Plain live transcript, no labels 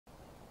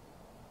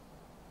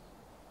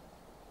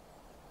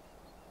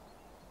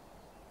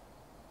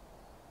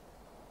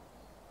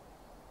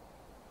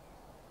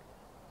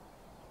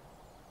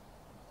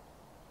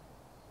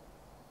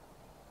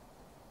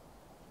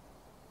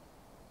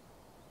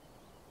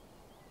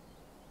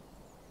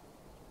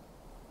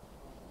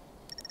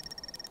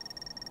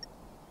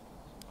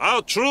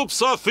Our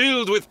troops are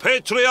filled with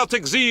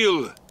patriotic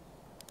zeal.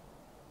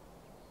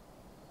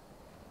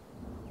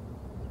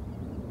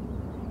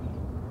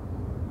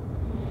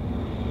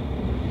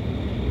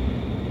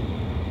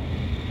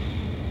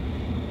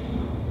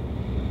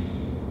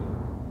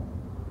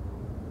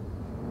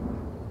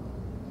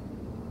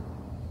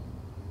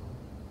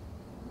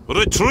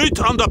 Retreat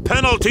under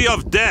penalty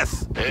of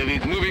death. Heavy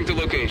moving to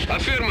location.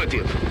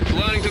 Affirmative.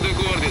 Flying to the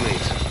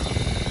coordinates.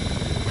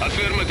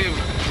 Affirmative.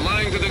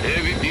 Flying to the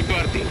heavy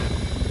departing.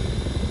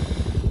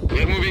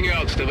 We're moving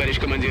out, товарищ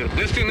командир.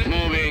 Destination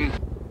moving.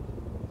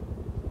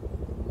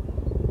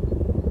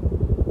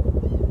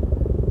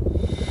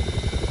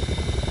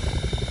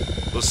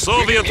 The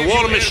Soviet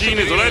war machine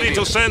is ready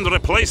to send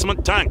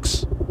replacement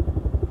tanks.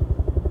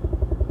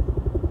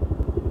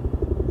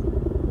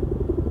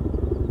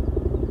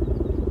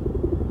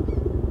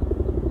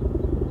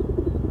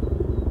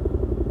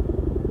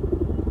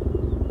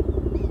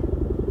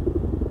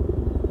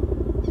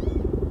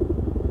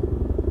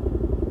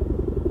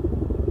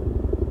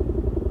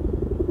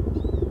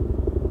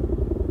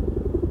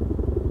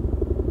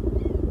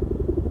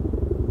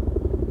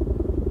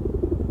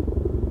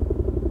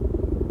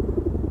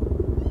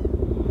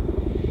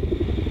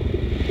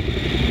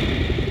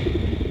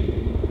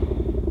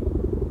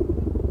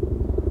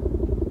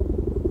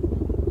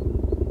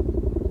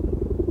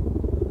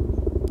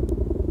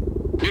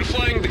 We're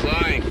flying the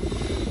flying.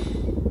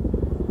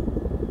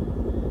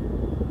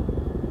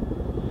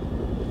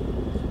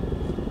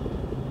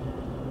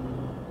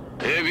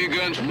 Heavy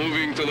guns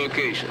moving to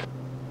location.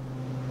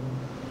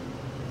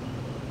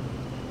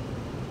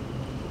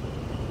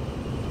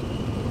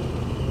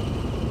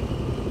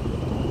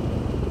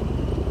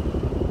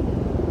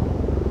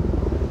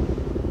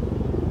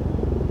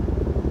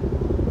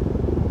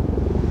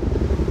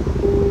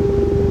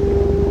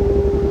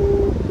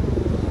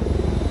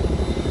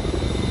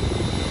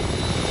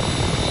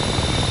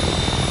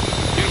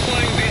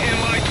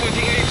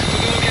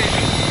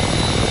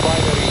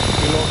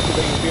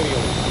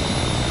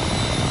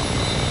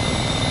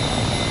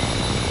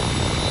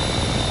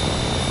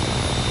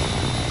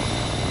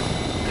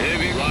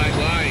 Heavy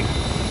flying.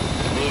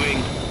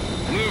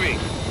 Moving.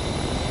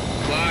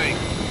 Flying.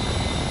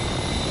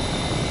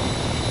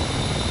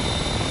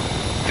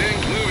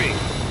 Tank moving.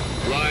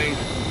 Flying.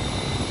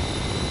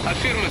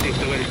 Affirmative,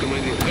 товарищ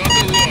командир. Got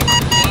the log.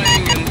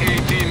 Flying an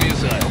AT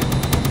missile.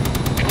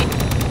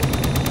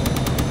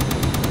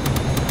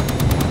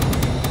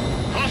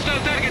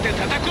 Hostile targeted.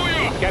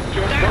 Атакую!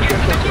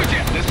 Target, атакуйте!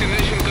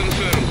 Destination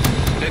confirmed.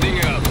 Heading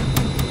out.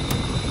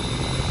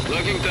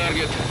 Locking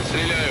target.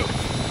 Стреляю.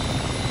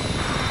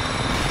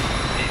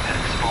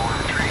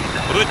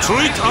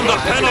 Retreat under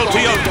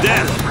penalty of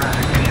death.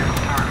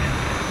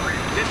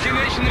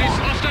 Destination is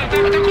hostile.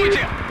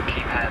 Атакуйте!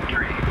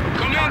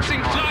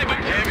 Commencing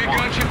flyback. Heavy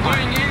gunship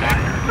going in.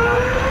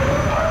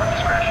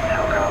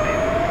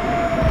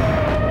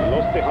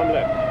 Lost the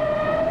hamlet.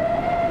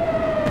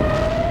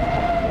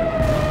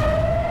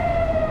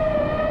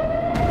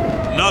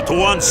 Not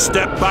one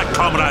step back,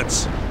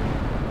 comrades.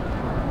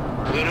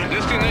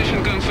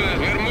 Destination confirmed.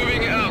 We're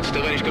moving out,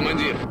 товарищ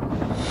командир.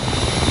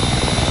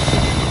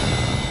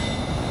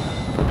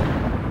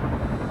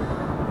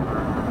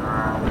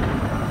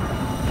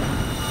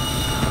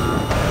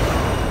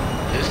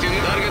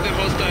 Targeted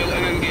hostile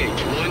and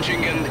engaged.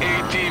 Launching an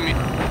AT.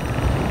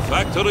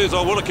 Factories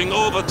are working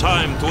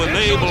overtime to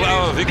enable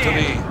our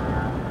victory.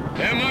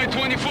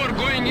 Mi-24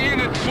 going in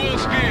at full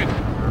speed.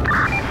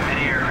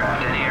 Any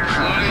aircraft,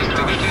 Flying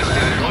to the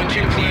distance.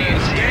 Launching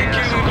flares. Thank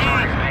you.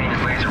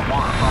 Laser 159.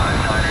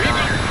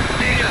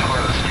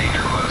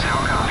 Danger close. How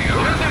copy?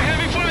 Over. Another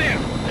heavy fire.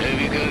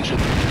 Heavy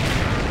gunship.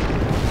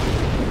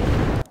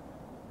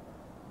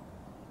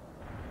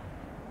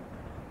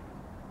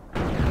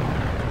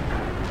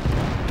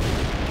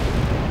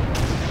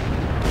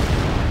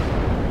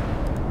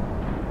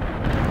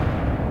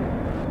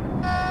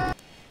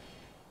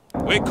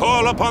 We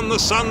call upon the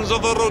sons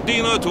of the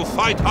Rodina to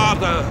fight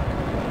harder.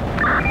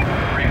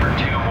 Reaper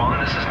 2-1,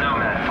 this is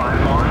Nomad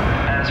 5-1.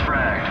 As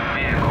fragged.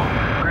 Vehicle.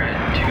 Grid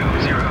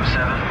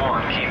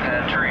 2071.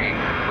 Keypad tree.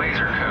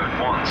 Laser code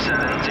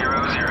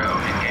 1700.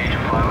 Engage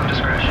and fly with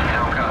discretion.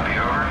 How copy?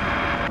 Over.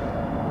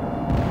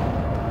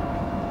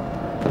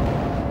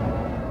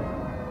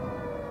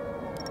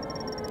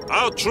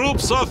 Our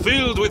troops are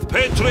filled with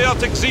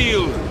patriotic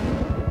zeal.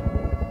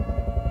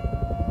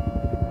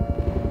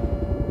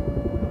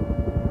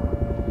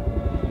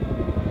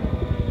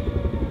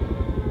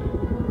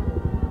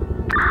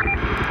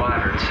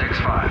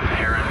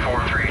 Heron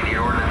 4-3, need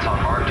ordnance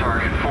on mark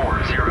target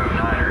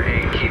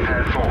 409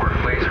 keypad 4,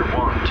 laser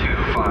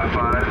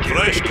 1255.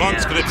 Fresh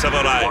conscripts have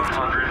arrived.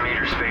 100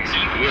 meter space.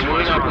 We're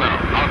moving up now.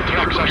 Our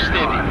tracks are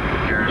steady.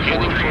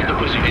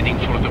 Heading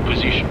for the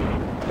position.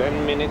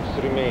 10 minutes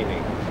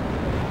remaining.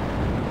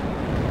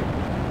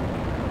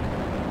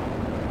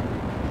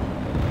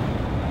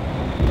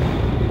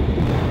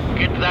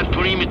 Get that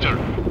perimeter.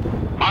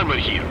 Armor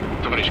here.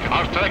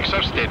 Our tracks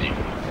are steady.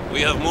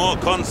 We have more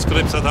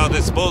conscripts at our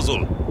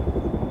disposal.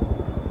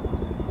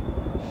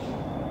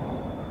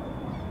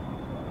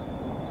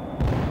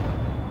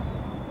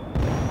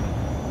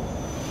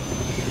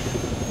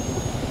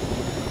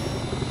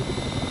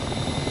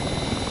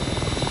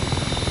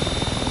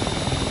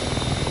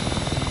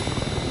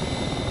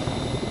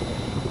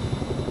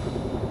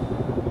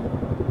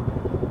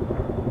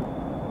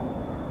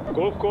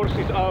 Golf course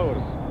is ours.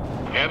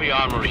 Heavy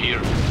armor here.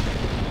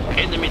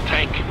 Enemy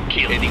tank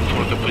killed. Heading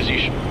for the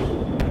position.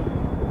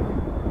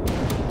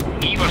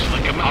 Give us the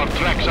command. Our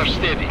tracks are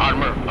steady.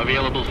 Armor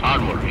available.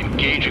 Armor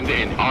engaging the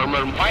enemy.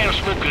 Armor fire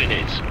smoke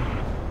grenades.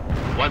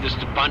 Want us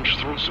to punch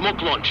through?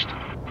 Smoke launched.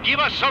 Give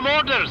us some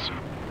orders.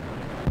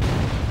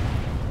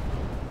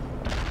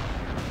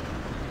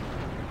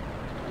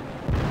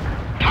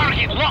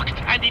 Target locked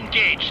and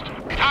engaged.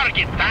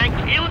 Target tank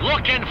ill.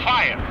 Lock and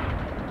fire.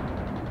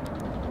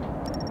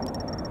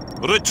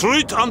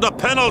 Retreat under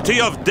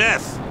penalty of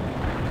death.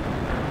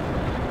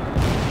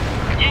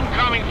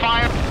 Incoming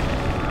fire.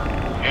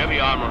 Heavy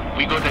armor.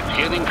 We got that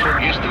heading for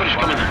east of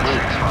coming.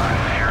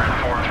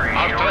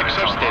 Our tracks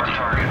are steady.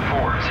 Target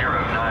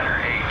 409er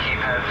 8,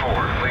 keypad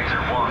 4, laser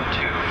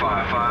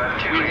 1255.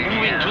 We're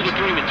moving to the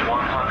perimeter.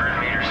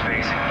 100 meter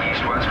spacing,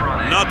 east-west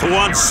run. Not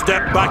one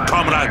step back,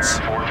 comrades.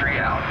 43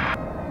 out.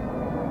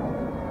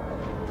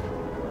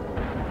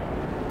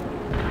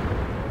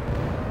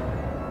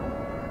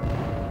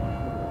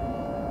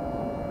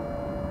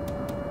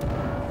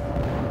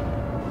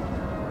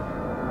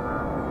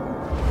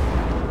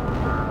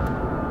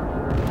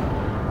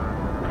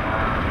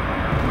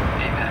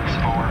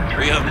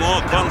 We have more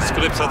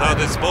conscripts at our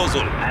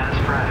disposal. As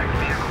frag,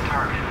 vehicle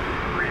target.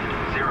 Grid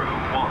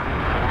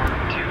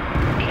 0142.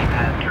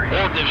 Keypad 3.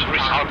 Orders,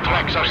 our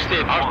tracks are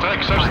steady. Our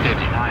tracks are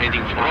steady.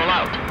 Heading for roll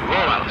out.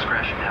 Roll out.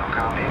 Discretion now,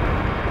 copy.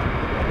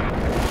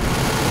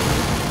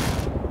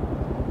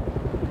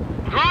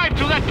 Drive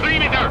to that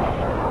perimeter.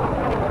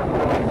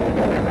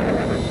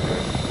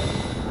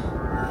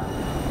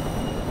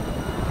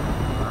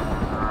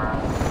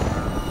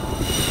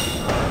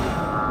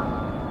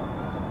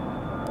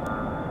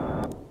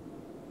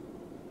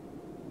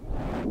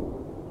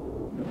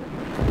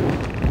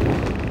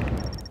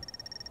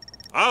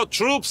 Our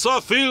troops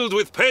are filled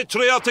with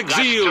patriotic Gas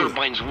zeal.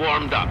 turbines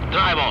warmed up.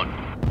 Drive on.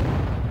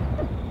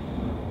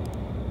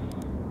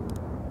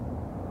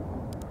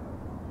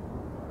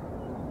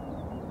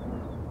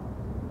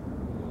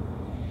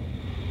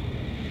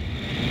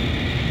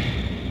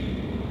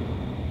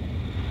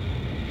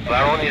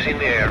 Baron is in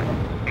the air.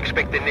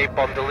 Expect the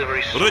napalm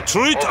delivery soon.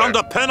 Retreat Over.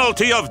 under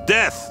penalty of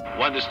death.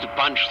 Want us to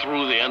punch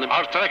through the enemy.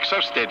 Our tracks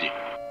are steady.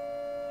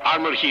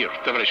 Armor here,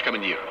 Tavarish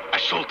Commandeer.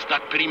 Assault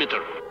that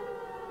perimeter.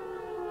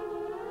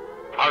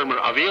 Armor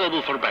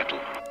available for battle.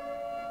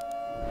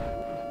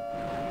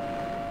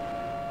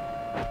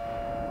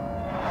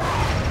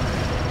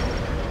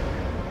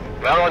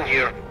 Baron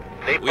here.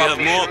 Napalm We have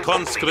more mission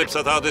conscripts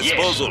at our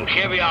disposal. Yes,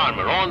 heavy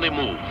armor on the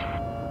move.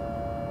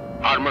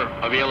 Armor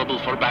available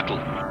for battle.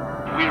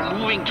 We're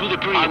moving to the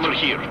perimeter. Armor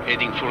here,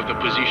 heading for the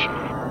position.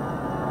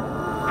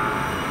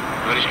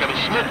 Tavarish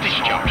Commandeer, smoke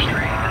discharge. This is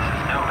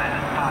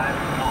Nomad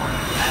 5-1.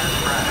 As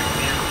frag,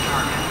 vehicle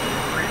target.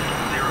 Grid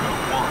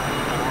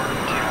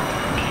 0142.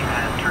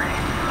 Keypad 3.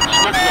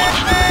 Smoke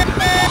launched.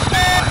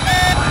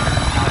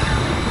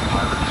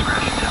 Pilot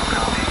discretion now,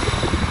 copy.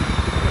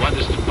 Want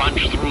us to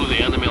punch through the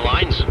enemy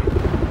lines?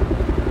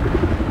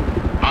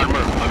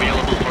 Armor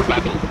available for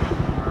battle.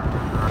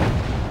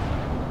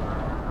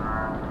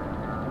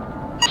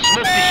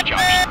 Smoke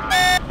discharge.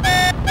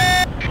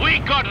 We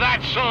got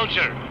that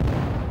soldier.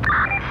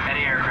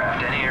 Any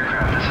aircraft,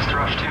 this is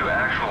Thrush 2,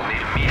 actual,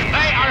 need immediate...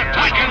 They are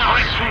attacking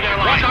us through their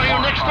lines. What are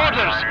your next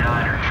orders?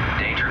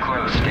 Danger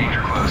close,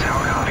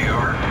 how copy,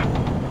 over.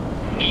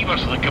 Give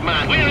us the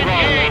command. We're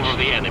engaged over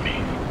the enemy.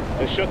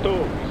 The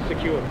chateau is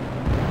secure.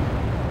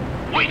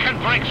 We can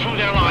break through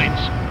their lines.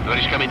 Where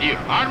is Commandeer?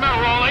 Armor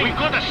rolling. We've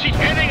got a seat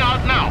heading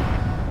out now.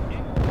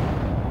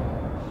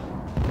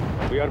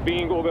 We are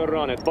being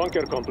overrun at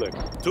bunker complex.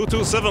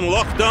 227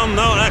 lockdown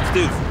now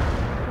active.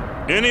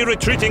 Any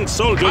retreating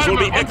soldiers will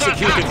be Armor under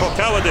executed attack. for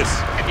cowardice.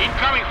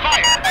 Incoming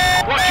fire.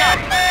 Watch out.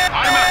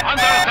 Armor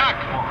under attack.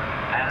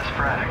 As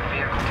frag,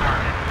 vehicle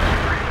target.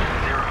 Grid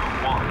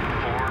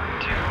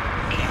 0142.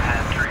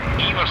 Keypad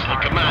 3. Give us the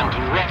command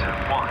to rock.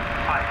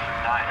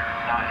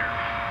 159er.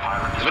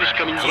 Pilot Where is discretion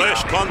now. Commandeer?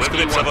 Fresh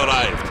conscripts have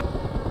arrived.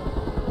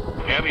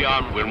 Heavy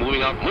arm. We're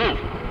moving out. Move.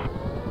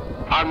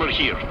 Armor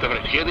here.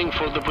 They're heading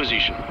for the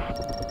position.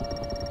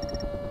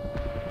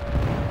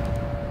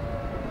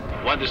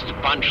 Want us to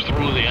punch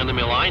through the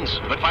enemy lines,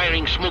 but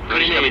firing smoke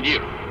grenades.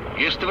 Commandeer.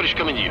 Yes, Tavarish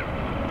Commandeer.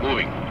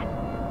 Moving.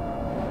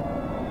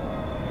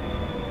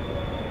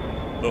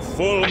 The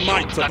full Assault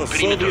might of that the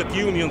perimeter. Soviet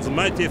Union's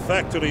mighty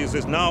factories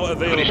is now Tavarish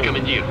available.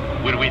 Commandeer.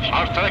 We're with you.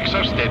 Our tracks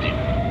are steady.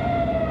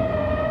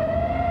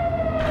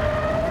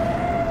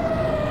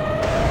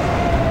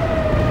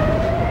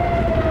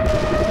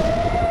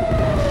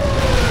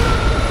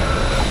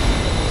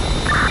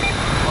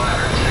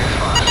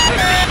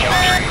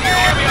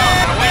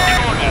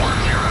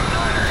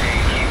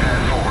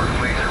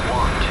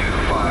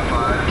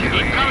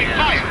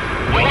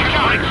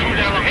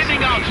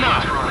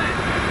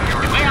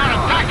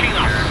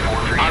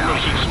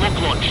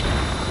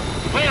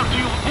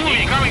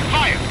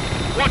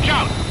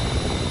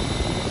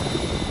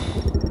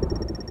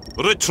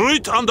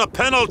 Retreat under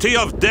penalty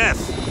of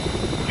death.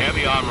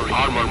 Heavy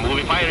armor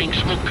moving, firing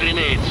smoke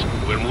grenades.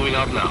 We're moving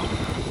out now.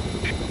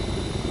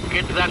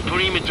 Get to that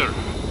perimeter.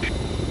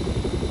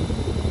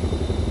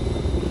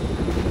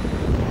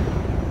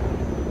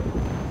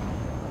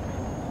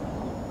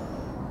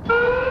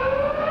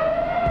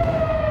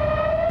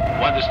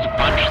 Want us to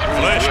punch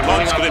through? Fresh We're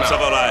moving out conscripts now.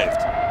 have arrived.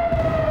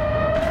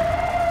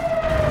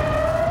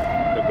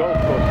 The golf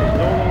course is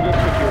no longer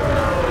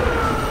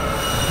secure.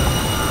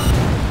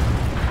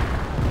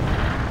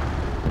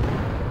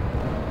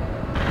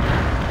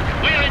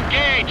 We're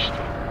engaged.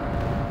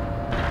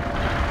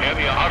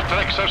 Heavy, our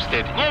tracks are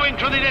steady. Moving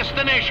to the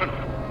destination.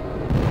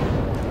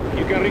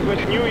 You can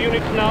request new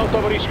units now,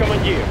 Tavarish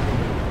Commandeer.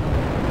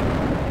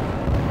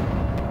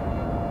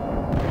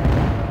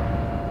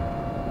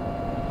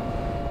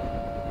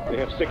 They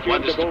have secured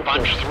Want the us to golf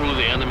punch course. through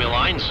the enemy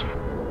lines?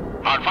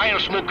 Our fire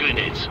smoke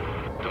grenades.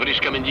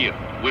 Tavarish Commandeer,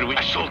 will we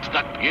assault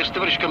that? Yes,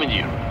 Tavarish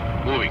Commandeer.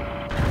 Moving.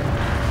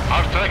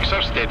 Our tracks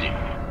are steady.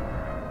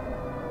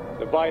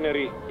 The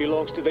binary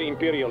belongs to the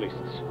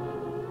Imperialists.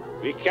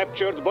 We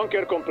captured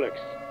bunker complex.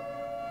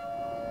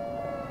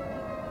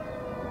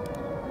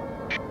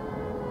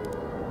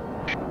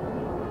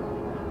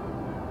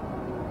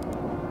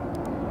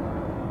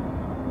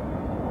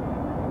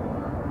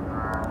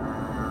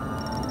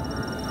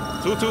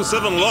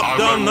 .227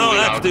 lockdown now moving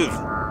out. active.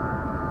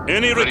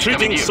 Any Tavarish retreating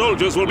Commandeer,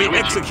 soldiers will be we're with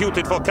you.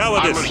 executed for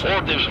cowardice. Armor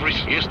orders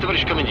received. Yes,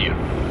 Tavarish Commandeer.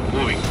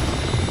 Moving.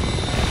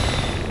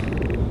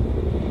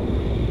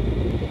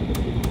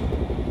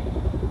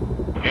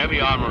 Heavy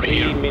armor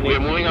here. 3 minutes We're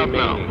moving out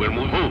now. remaining. We're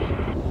moving.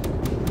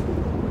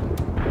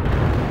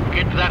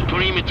 Get to that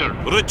perimeter.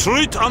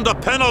 Retreat under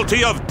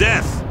penalty of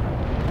death.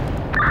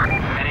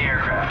 Any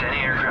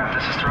aircraft,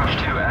 this is Thrush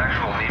 2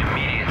 actual. Need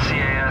immediate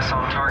CAS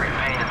on target.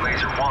 Painted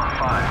laser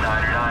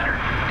 1599er.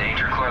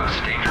 Danger close,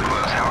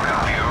 How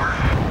copy, over?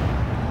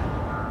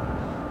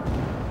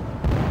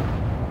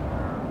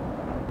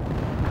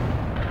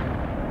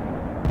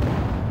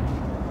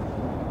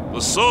 The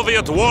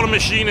Soviet war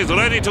machine is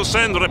ready to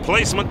send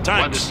replacement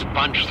Want us tanks. to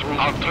punch through?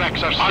 Our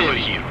tracks are steady. Armor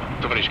here,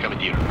 Tavarish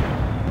Commandeer.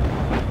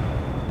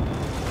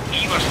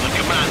 Give us the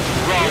command.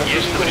 Wrong.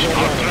 Yes, Tavarish.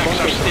 Our tracks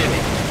are steady.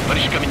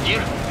 Tavarish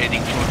Commandeer,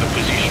 heading for the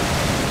position.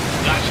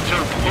 Gas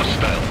turb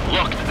hostile,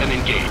 locked and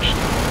engaged.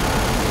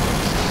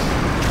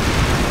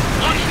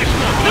 Launch the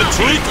smoke now.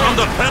 Retreat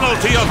under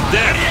penalty of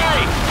death.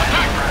 Yay!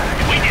 Attack!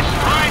 We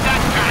destroy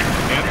that tank!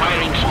 They're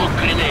firing smoke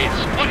grenades.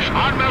 Watch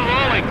armor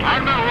rolling!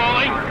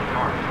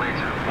 North,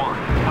 laser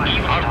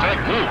 1599er. Our tank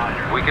move.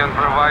 We can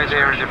provide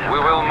air. We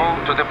will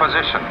move to the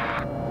position.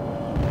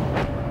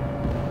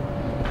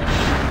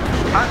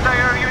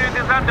 Anti-air unit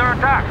is under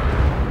attack.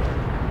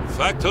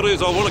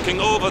 Factories are working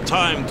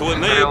overtime to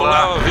enable Still,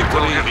 our we'll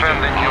victory.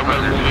 defend the new Armor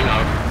position. moving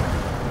out.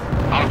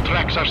 Our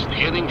tracks are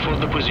heading for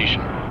the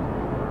position.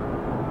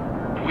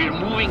 We're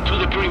moving to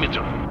the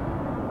perimeter.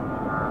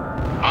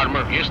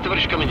 Armor, yes,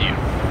 Tavarish Commandeer.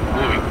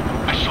 Moving.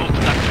 Assault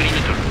that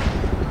perimeter.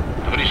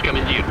 Tavarish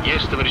Commandeer,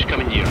 yes, Tavarish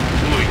Commandeer.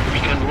 Moving. We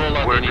can roll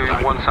out Where do you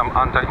anytime. want some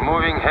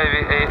moving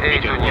heavy We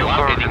AA to can new roll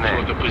out heading for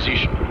coordinates? the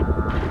position.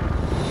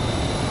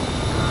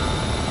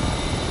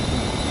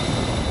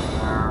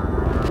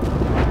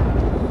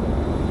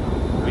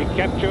 We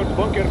captured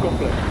bunker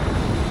complex.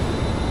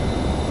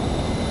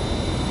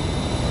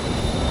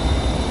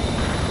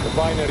 The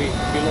binary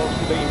belongs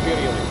to the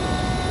Imperialists.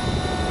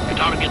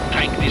 Target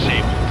tank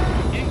disabled.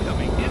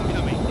 Incoming.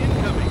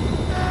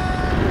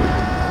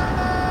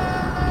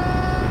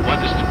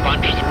 Want us to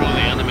punch through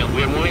the enemy?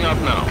 We're moving out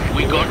now.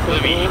 We got the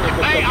vehicle.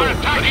 They are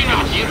attacking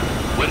us! Here.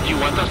 Where do you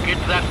want us to get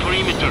to that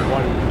perimeter?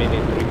 1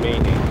 minute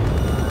remaining.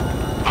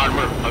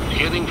 Armor, I'm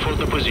heading for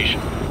the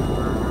position.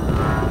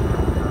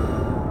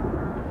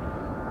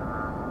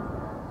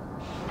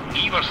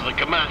 Give us the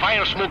command.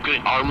 Fire smoke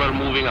grenade. Armor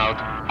moving out.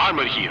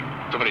 Armor here.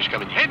 Tavarish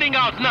coming. Heading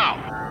out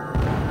now.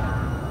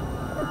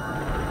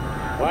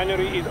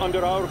 Binary is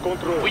under our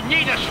control. We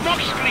need a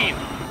smoke screen.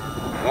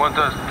 Want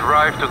us to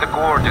drive to the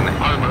coordinates?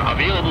 Armor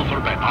available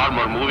for bat.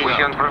 Armor moving We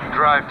can out.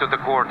 drive to the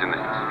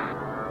coordinates.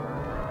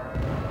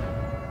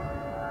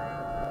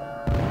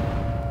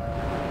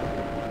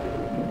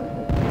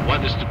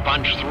 Want us to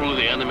punch through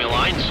the enemy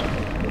lines?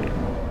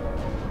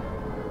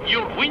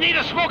 We need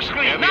a smoke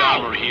screen. Heavy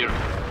now! armor here.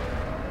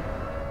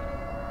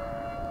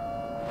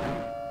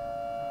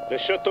 The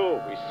chateau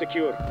is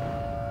secure.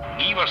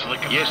 Give us the...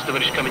 Yes,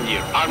 Tavarish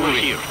Commandeer. Armor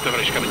here,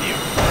 Tavarish Commandeer.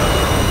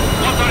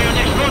 What are your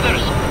next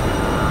orders?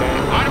 10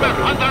 Armor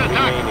seconds under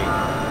attack. remaining.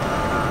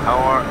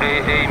 Our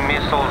AA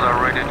missiles are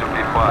ready to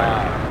be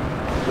fired.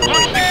 5, 4,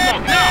 Launch the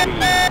smoke now!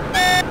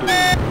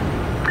 3, 2,